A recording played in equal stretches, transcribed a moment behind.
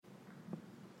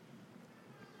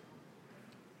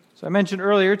So I mentioned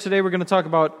earlier, today we're going to talk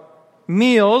about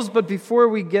meals, but before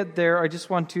we get there, I just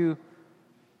want to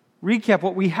recap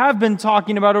what we have been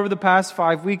talking about over the past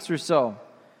 5 weeks or so.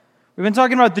 We've been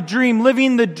talking about the dream,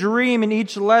 living the dream, and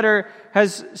each letter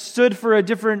has stood for a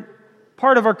different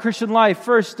part of our Christian life.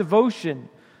 First, devotion,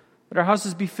 that our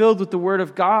houses be filled with the Word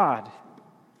of God,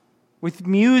 with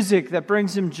music that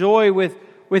brings Him joy, with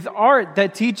art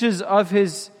that teaches of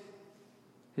His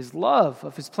love,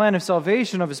 of His plan of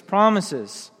salvation, of His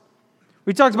promises.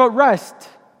 We talked about rest,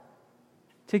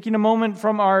 taking a moment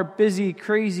from our busy,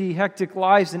 crazy, hectic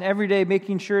lives and every day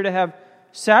making sure to have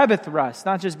Sabbath rest,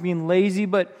 not just being lazy,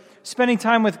 but spending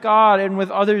time with God and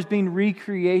with others being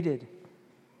recreated.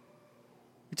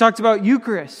 We talked about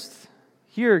Eucharist,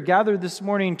 here gathered this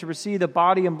morning to receive the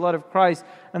body and blood of Christ,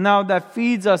 and now that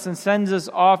feeds us and sends us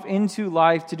off into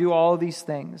life to do all of these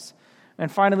things.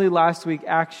 And finally, last week,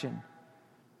 action.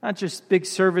 Not just big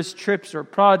service trips or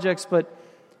projects, but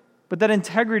that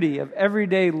integrity of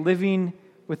everyday living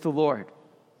with the Lord.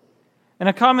 And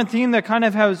a common theme that kind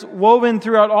of has woven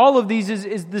throughout all of these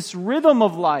is this rhythm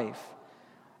of life.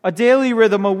 A daily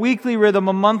rhythm, a weekly rhythm,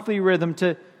 a monthly rhythm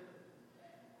to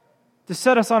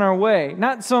set us on our way.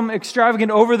 Not some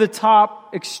extravagant,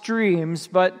 over-the-top extremes,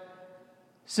 but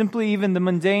simply even the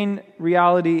mundane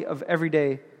reality of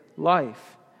everyday life.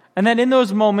 And that in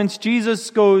those moments,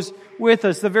 Jesus goes with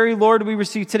us. The very Lord we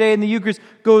receive today in the Eucharist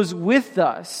goes with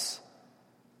us.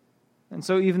 And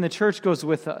so even the church goes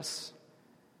with us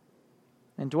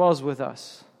and dwells with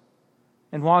us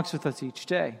and walks with us each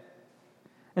day.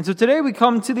 And so today we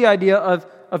come to the idea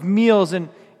of meals, and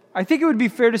I think it would be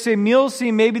fair to say meals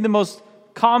seem maybe the most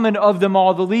common of them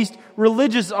all, the least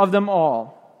religious of them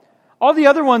all. All the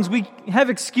other ones we have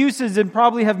excuses and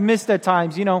probably have missed at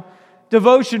times.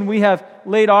 Devotion we have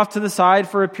laid off to the side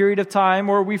for a period of time,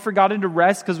 or we've forgotten to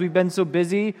rest because we've been so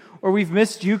busy, or we've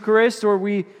missed Eucharist, or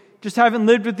we just haven't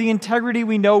lived with the integrity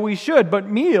we know we should. But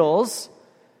meals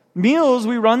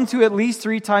we run to at least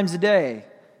 3 times a day,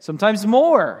 sometimes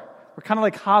more. We're kind of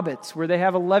like hobbits, where they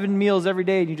have 11 meals every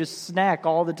day and you just snack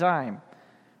all the time.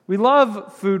 We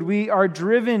love food. We are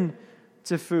driven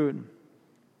to food.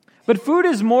 But food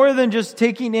is more than just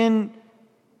taking in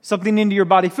something into your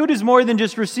body. Food is more than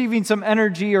just receiving some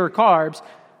energy or carbs.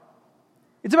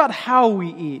 It's about how we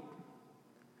eat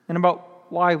and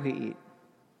about why we eat.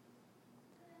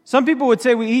 Some people would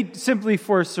say we eat simply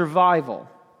for survival.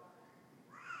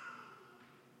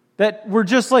 That we're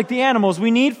just like the animals.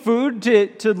 We need food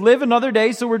to live another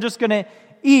day, so we're just going to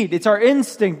eat. It's our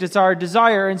instinct, it's our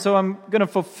desire, and so I'm going to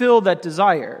fulfill that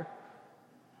desire.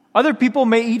 Other people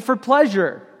may eat for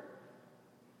pleasure.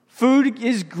 Food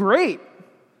is great.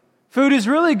 Food is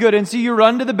really good, and so you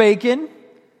run to the bacon,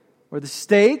 or the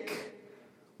steak,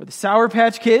 or the Sour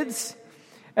Patch Kids,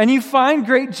 and you find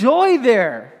great joy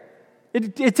there.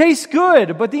 It tastes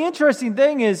good, but the interesting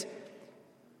thing is,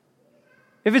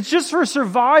 if it's just for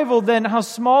survival, then how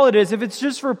small it is. If it's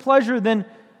just for pleasure, then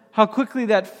how quickly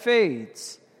that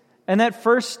fades. And that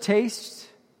first taste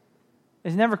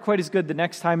is never quite as good the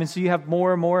next time, and so you have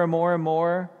more and more and more and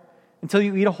more until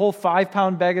you eat a whole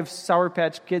 5-pound bag of Sour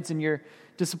Patch Kids and you're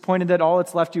disappointed that all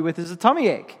it's left you with is a tummy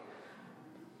ache.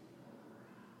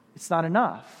 It's not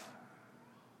enough.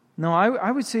 No, I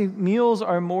would say meals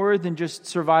are more than just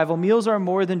survival. Meals are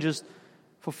more than just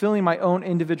fulfilling my own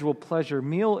individual pleasure.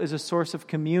 Meal is a source of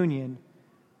communion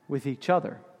with each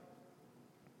other.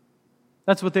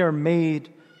 That's what they are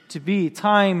made to be.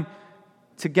 Time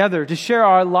together, to share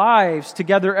our lives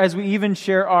together as we even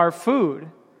share our food.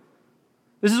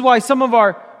 This is why some of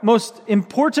our most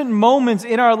important moments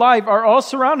in our life are all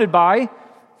surrounded by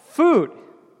food.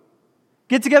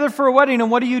 Get together for a wedding,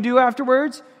 and what do you do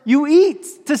afterwards? You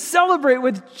eat to celebrate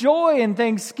with joy and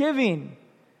thanksgiving.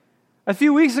 A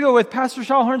few weeks ago with Pastor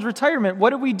Schallhorn's retirement,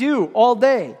 what did we do all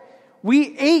day?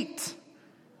 We ate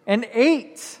and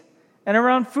ate. And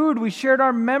around food, we shared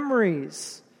our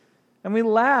memories. And we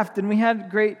laughed and we had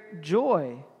great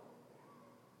joy.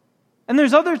 And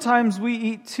there's other times we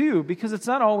eat too, because it's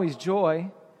not always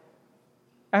joy.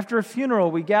 After a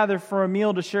funeral, we gather for a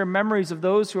meal to share memories of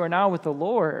those who are now with the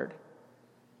Lord.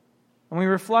 And we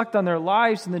reflect on their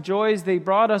lives and the joys they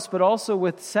brought us, but also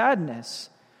with sadness.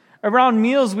 Around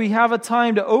meals, we have a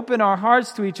time to open our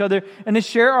hearts to each other and to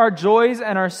share our joys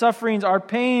and our sufferings, our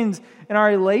pains and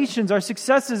our elations, our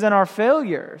successes and our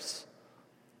failures.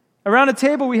 Around a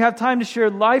table, we have time to share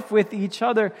life with each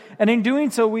other. And in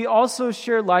doing so, we also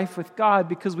share life with God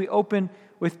because we open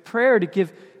with prayer to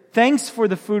give thanks for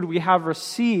the food we have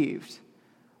received,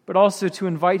 but also to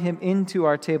invite Him into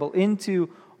our table, into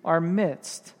our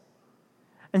midst.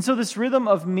 And so this rhythm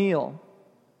of meal,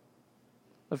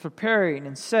 of preparing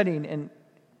and setting and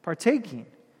partaking,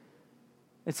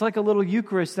 It's like a little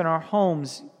Eucharist in our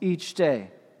homes each day.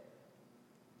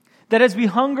 That as we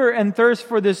hunger and thirst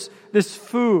for this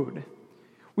food,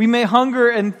 we may hunger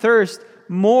and thirst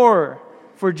more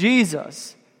for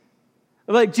Jesus.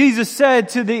 Like Jesus said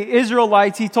to the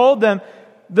Israelites, He told them,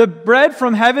 the bread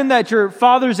from heaven that your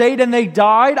fathers ate and they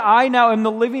died, I now am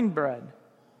the living bread.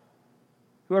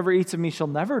 Whoever eats of me shall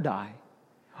never die.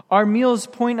 Our meals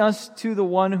point us to the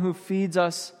one who feeds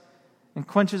us and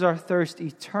quenches our thirst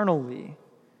eternally.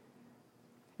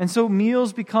 And so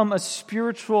meals become a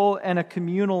spiritual and a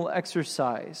communal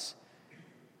exercise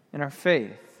in our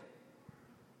faith.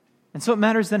 And so it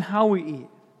matters then how we eat.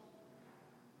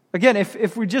 Again,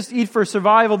 if we just eat for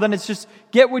survival, then it's just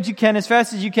get what you can as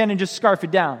fast as you can and just scarf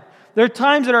it down. There are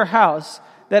times at our house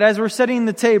that as we're setting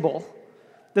the table,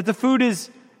 that the food is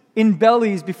in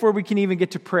bellies before we can even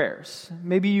get to prayers.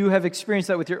 Maybe you have experienced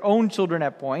that with your own children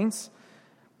at points.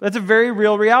 That's a very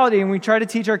real reality, and we try to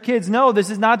teach our kids, no, this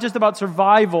is not just about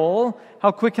survival,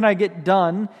 how quick can I get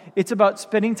done? It's about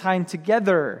spending time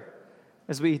together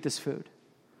as we eat this food.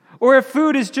 Or if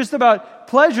food is just about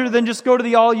pleasure, then just go to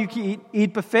the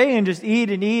all-you-can-eat buffet and just eat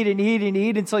and eat and eat and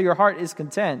eat until your heart is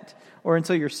content, or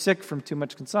until you're sick from too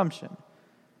much consumption.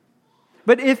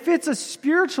 But if it's a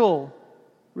spiritual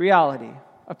reality,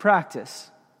 a practice,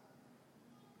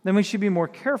 then we should be more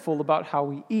careful about how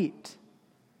we eat.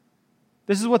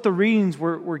 This is what the readings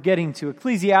we're getting to.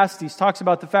 Ecclesiastes talks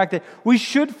about the fact that we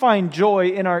should find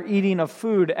joy in our eating of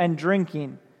food and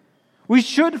drinking. We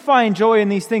should find joy in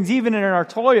these things, even in our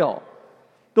toil.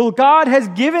 Though God has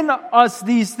given us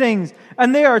these things,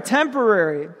 and they are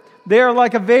temporary. They are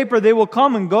like a vapor, they will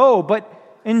come and go, but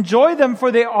enjoy them,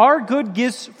 for they are good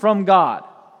gifts from God.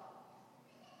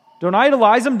 Don't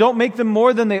idolize them, don't make them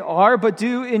more than they are, but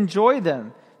do enjoy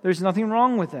them. There's nothing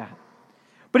wrong with that.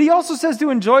 But he also says to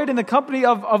enjoy it in the company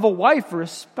of a wife or a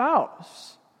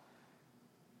spouse.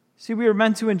 See, we are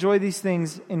meant to enjoy these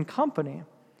things in company.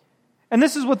 And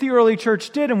this is what the early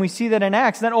church did, and we see that in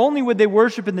Acts. Not only would they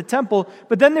worship in the temple,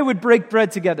 but then they would break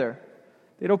bread together.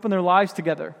 They'd open their lives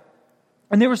together.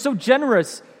 And they were so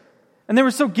generous, and they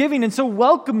were so giving and so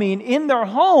welcoming in their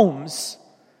homes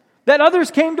that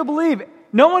others came to believe.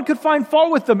 No one could find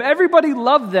fault with them. Everybody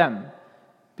loved them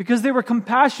because they were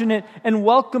compassionate and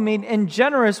welcoming and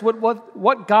generous with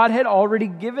what God had already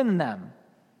given them.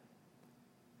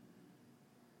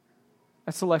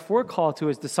 That's the life we're called to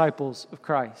as disciples of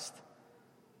Christ.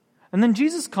 And then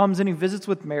Jesus comes and he visits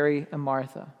with Mary and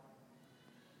Martha.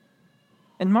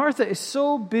 And Martha is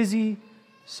so busy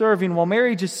serving while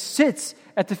Mary just sits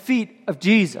at the feet of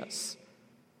Jesus.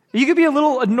 You could be a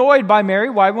little annoyed by Mary.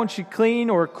 Why won't she clean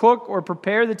or cook or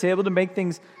prepare the table to make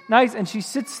things nice? And she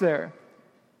sits there.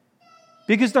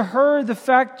 Because to her, the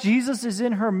fact Jesus is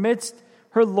in her midst,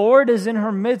 her Lord is in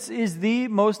her midst, is the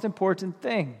most important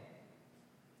thing.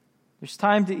 There's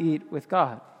time to eat with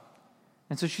God.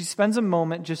 And so she spends a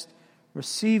moment just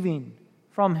receiving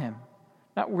from him.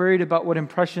 Not worried about what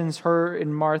impressions her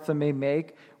and Martha may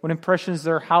make, what impressions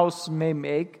their house may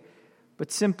make,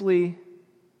 but simply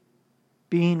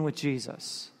being with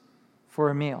Jesus for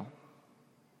a meal.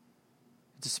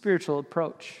 It's a spiritual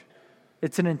approach.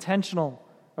 It's an intentional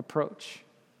approach.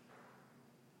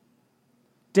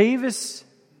 Davis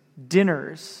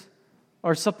dinners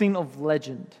are something of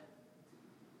legend.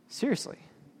 Seriously.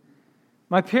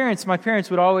 My parents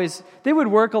would always, they would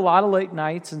work a lot of late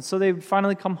nights, and so they would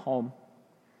finally come home.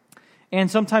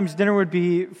 And sometimes dinner would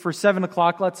be for 7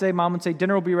 o'clock, let's say. Mom would say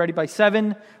dinner will be ready by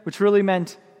 7, which really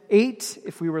meant 8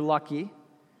 if we were lucky.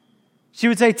 She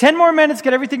would say, 10 more minutes,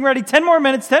 get everything ready, 10 more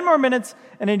minutes,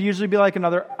 and it'd usually be like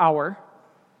another hour.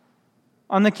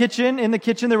 In the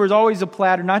kitchen, there was always a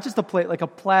platter, not just a plate, like a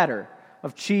platter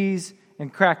of cheese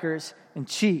and crackers and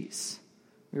cheese.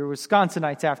 We were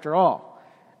Wisconsinites after all.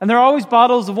 And there are always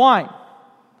bottles of wine.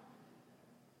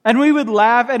 And we would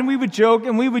laugh and we would joke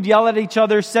and we would yell at each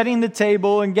other, setting the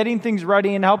table and getting things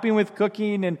ready and helping with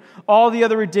cooking and all the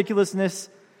other ridiculousness,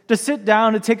 to sit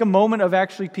down and take a moment of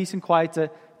actually peace and quiet to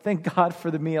thank God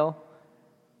for the meal,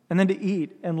 and then to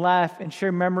eat and laugh and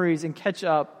share memories and catch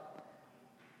up.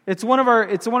 It's one of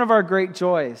our great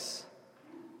joys.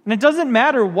 And it doesn't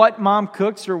matter what mom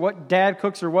cooks or what dad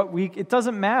cooks or what week, it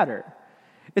doesn't matter.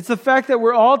 It's the fact that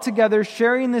we're all together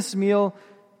sharing this meal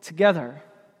together.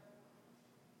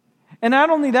 And not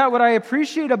only that, what I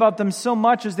appreciate about them so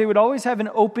much is they would always have an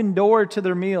open door to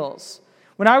their meals.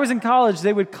 When I was in college,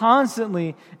 they would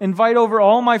constantly invite over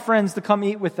all my friends to come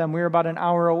eat with them. We were about an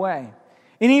hour away.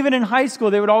 And even in high school,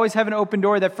 they would always have an open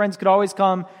door that friends could always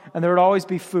come and there would always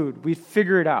be food. We'd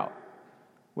figure it out,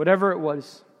 whatever it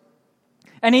was.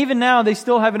 And even now, they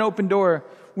still have an open door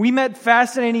We met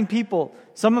fascinating people,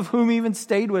 some of whom even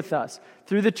stayed with us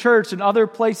through the church and other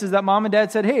places that mom and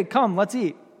dad said, hey, come, let's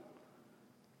eat.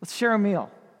 Let's share a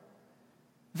meal.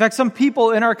 In fact, some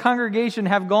people in our congregation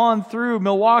have gone through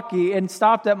Milwaukee and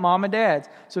stopped at mom and dad's.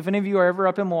 So if any of you are ever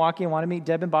up in Milwaukee and want to meet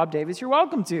Deb and Bob Davis, you're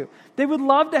welcome to. They would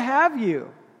love to have you.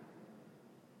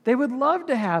 They would love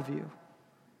to have you.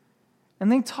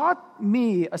 And they taught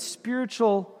me a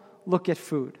spiritual look at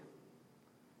food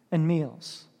and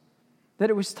meals. That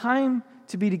it was time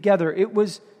to be together. It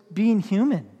was being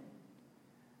human.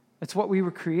 That's what we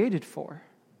were created for.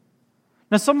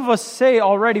 Now, some of us say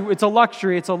already, it's a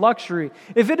luxury, it's a luxury.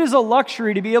 If it is a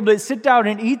luxury to be able to sit down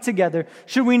and eat together,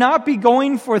 should we not be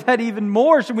going for that even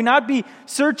more? Should we not be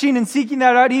searching and seeking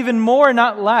that out even more,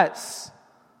 not less?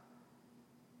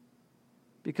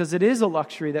 Because it is a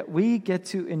luxury that we get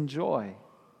to enjoy.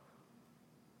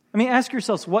 I mean, ask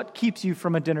yourselves, what keeps you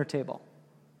from a dinner table?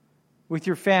 With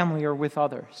your family or with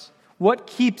others? What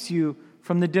keeps you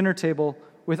from the dinner table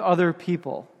with other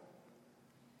people?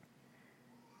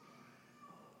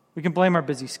 We can blame our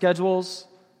busy schedules.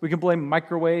 We can blame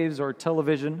microwaves or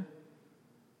television.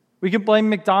 We can blame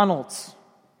McDonald's.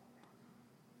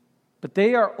 But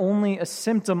they are only a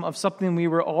symptom of something we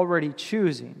were already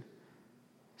choosing.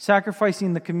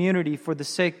 Sacrificing the community for the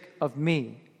sake of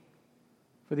me,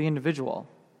 for the individual.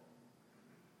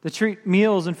 They treat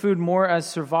meals and food more as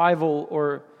survival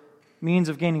or means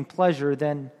of gaining pleasure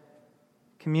than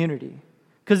community.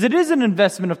 Because it is an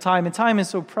investment of time, and time is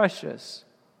so precious.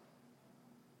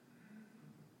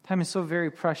 Time is so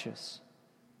very precious.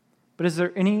 But is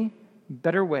there any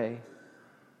better way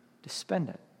to spend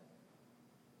it?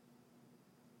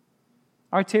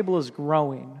 Our table is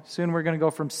growing. Soon we're going to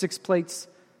go from 6 plates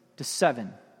to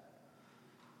 7.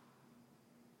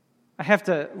 I have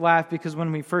to laugh because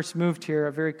when we first moved here,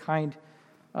 a very kind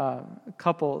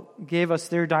couple gave us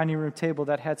their dining room table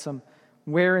that had some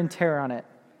wear and tear on it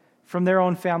from their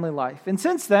own family life. And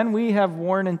since then, we have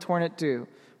worn and torn it too,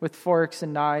 with forks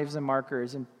and knives and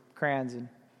markers and crayons and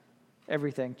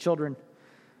everything, children.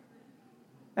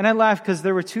 And I laughed because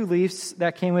there were 2 leaves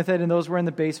that came with it, and those were in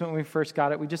the basement when we first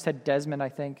got it. We just had Desmond, I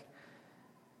think.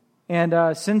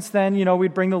 And since then,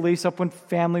 we'd bring the leaves up when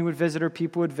family would visit or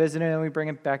people would visit, and we'd bring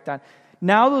it back down.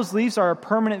 Now those leaves are a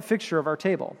permanent fixture of our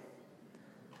table.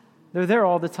 They're there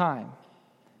all the time.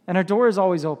 And our door is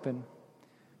always open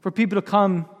for people to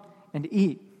come and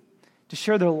eat, to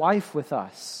share their life with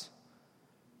us.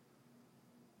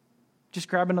 Just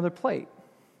grab another plate.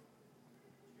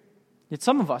 Yet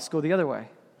some of us go the other way.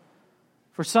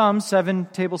 For some, 7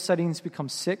 table settings become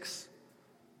 6,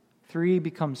 3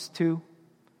 becomes 2,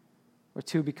 or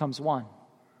 2 becomes 1.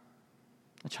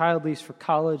 A child leaves for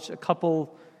college. A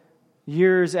couple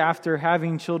years after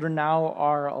having children now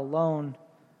are alone,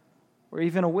 or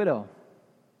even a widow.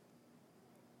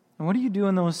 And what do you do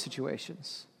in those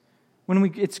situations?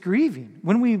 It's grieving.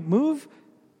 When we move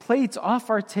plates off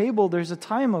our table, there's a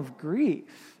time of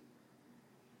grief.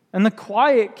 And the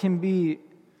quiet can be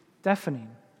deafening.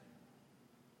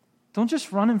 Don't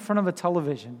just run in front of a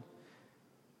television.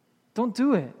 Don't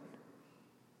do it.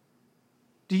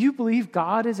 Do you believe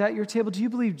God is at your table? Do you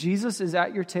believe Jesus is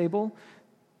at your table?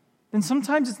 Then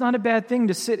sometimes it's not a bad thing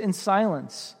to sit in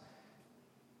silence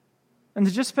and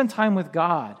to just spend time with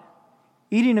God,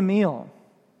 eating a meal,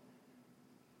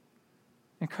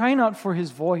 and crying out for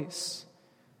His voice.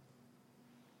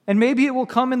 And maybe it will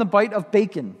come in the bite of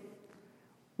bacon,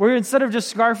 where instead of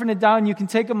just scarfing it down, you can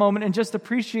take a moment and just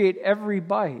appreciate every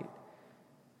bite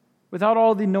without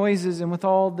all the noises and with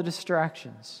all the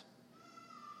distractions.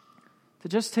 To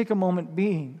just take a moment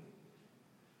being.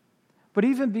 But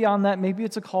even beyond that, maybe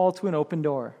it's a call to an open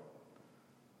door.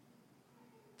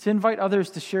 To invite others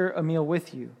to share a meal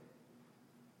with you.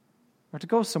 Or to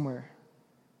go somewhere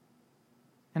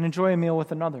and enjoy a meal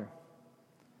with another.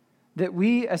 That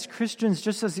we as Christians,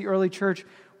 just as the early church,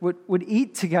 would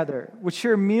eat together, would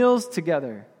share meals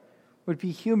together, would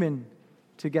be human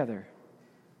together.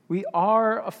 We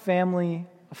are a family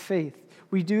of faith.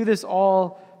 We do this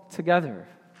all together.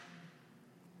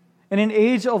 In an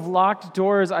age of locked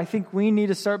doors, I think we need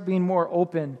to start being more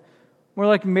open. More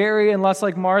like Mary and less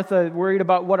like Martha, worried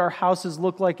about what our houses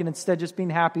look like and instead just being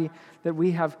happy that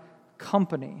we have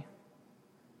company.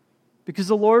 Because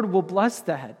the Lord will bless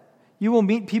that. You will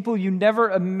meet people you never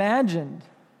imagined.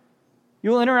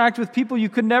 You will interact with people you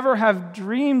could never have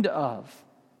dreamed of.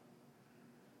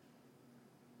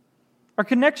 Our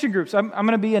connection groups, I'm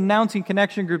going to be announcing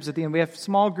connection groups at the end. We have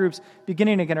small groups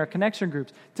beginning again, our connection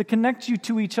groups, to connect you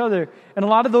to each other. And a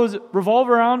lot of those revolve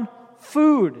around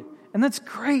food. And that's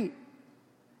great.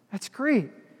 That's great.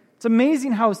 It's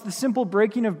amazing how it's the simple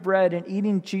breaking of bread and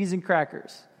eating cheese and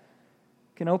crackers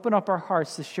can open up our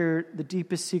hearts to share the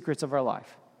deepest secrets of our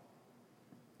life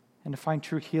and to find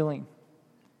true healing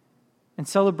and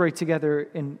celebrate together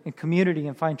in community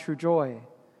and find true joy.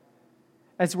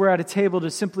 As we're at a table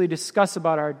to simply discuss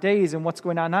about our days and what's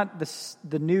going on, not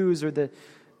the news or the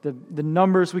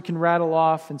numbers we can rattle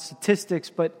off and statistics,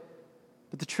 but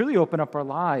to truly open up our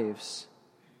lives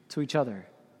to each other,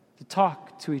 to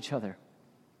talk to each other.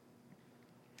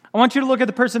 I want you to look at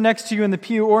the person next to you in the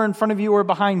pew or in front of you or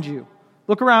behind you.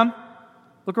 Look around.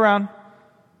 Look around.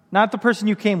 Not the person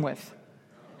you came with.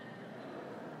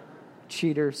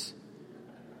 Cheaters.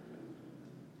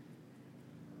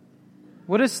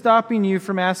 What is stopping you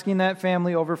from asking that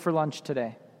family over for lunch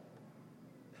today?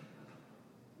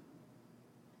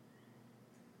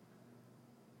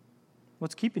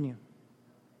 What's keeping you?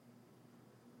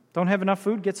 Don't have enough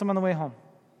food? Get some on the way home.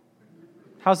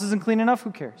 House isn't clean enough?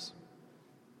 Who cares?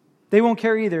 They won't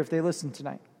care either if they listen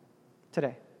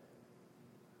today.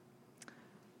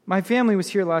 My family was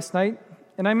here last night,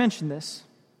 and I mentioned this.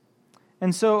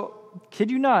 And so,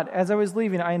 kid you not, as I was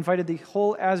leaving, I invited the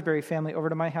whole Asbury family over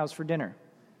to my house for dinner.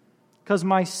 Because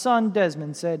my son,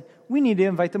 Desmond, said, we need to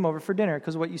invite them over for dinner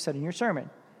because of what you said in your sermon.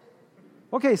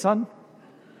 Okay, son.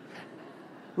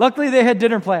 Luckily, they had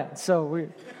dinner plans, so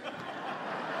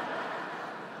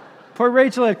Poor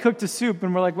Rachel had cooked a soup,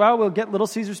 and we're like, well, we'll get Little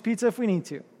Caesar's pizza if we need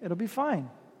to. It'll be fine.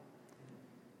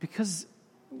 Because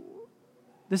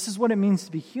this is what it means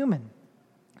to be human.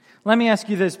 Let me ask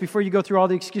you this before you go through all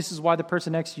the excuses why the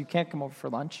person next to you can't come over for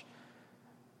lunch.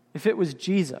 If it was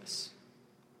Jesus,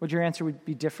 would your answer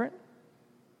be different?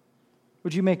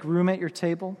 Would you make room at your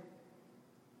table?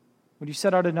 Would you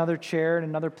set out another chair and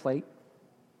another plate?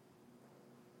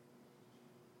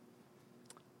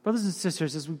 Brothers and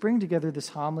sisters, as we bring together this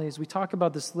homily, as we talk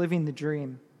about this living the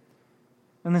dream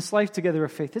and this life together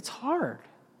of faith, it's hard.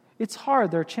 It's hard.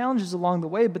 There are challenges along the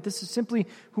way, but this is simply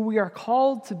who we are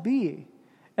called to be.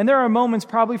 And there are moments,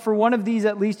 probably for one of these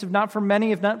at least, if not for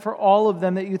many, if not for all of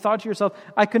them, that you thought to yourself,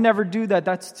 I could never do that.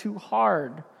 That's too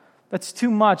hard. That's too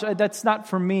much. That's not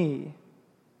for me.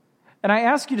 And I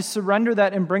ask you to surrender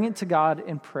that and bring it to God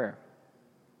in prayer.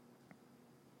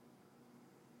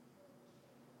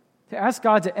 To ask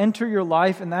God to enter your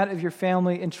life and that of your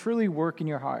family and truly work in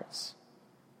your hearts.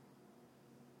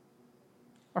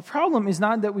 Our problem is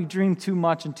not that we dream too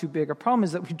much and too big. Our problem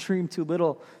is that we dream too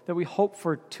little, that we hope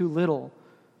for too little.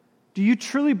 Do you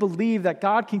truly believe that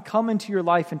God can come into your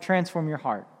life and transform your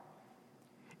heart?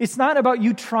 It's not about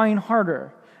you trying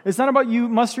harder. It's not about you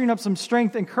mustering up some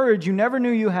strength and courage you never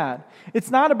knew you had. It's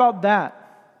not about that.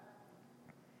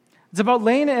 It's about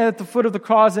laying it at the foot of the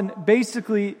cross and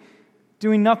basically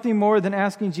doing nothing more than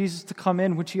asking Jesus to come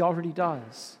in, which he already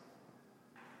does.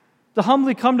 To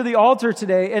humbly come to the altar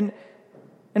today and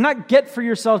not get for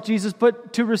yourself Jesus,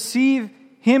 but to receive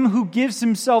him who gives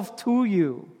himself to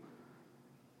you.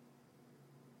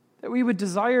 That we would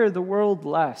desire the world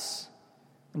less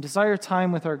and desire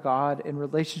time with our God and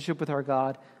relationship with our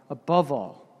God above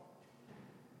all.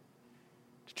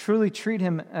 To truly treat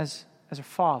him as our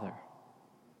Father,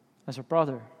 as our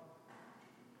brother,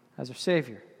 as our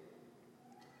Savior.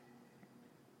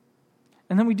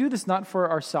 And then we do this not for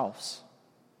ourselves,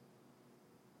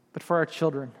 but for our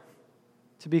children,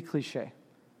 to be cliche.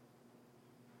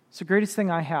 It's the greatest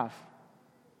thing I have.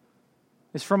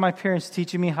 It's from my parents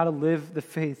teaching me how to live the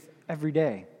faith every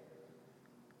day.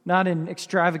 Not in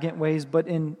extravagant ways, but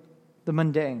in the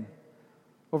mundane.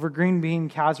 Over green bean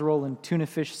casserole and tuna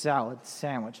fish salad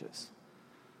sandwiches.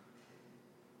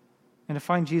 And to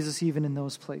find Jesus even in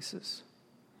those places.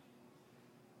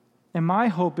 And my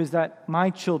hope is that my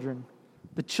children,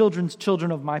 the children's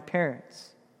children of my parents,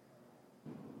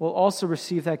 will also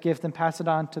receive that gift and pass it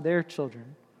on to their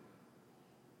children.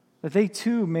 That they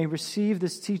too may receive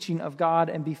this teaching of God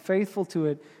and be faithful to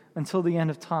it until the end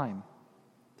of time,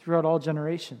 throughout all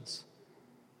generations.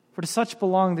 For to such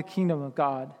belong the kingdom of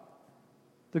God,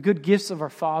 the good gifts of our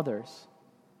fathers.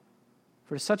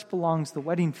 For to such belongs the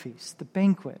wedding feast, the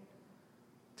banquet,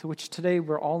 to which today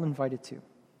we're all invited to.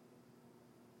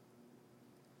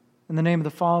 In the name of the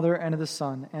Father, and of the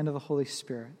Son, and of the Holy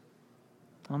Spirit.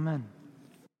 Amen.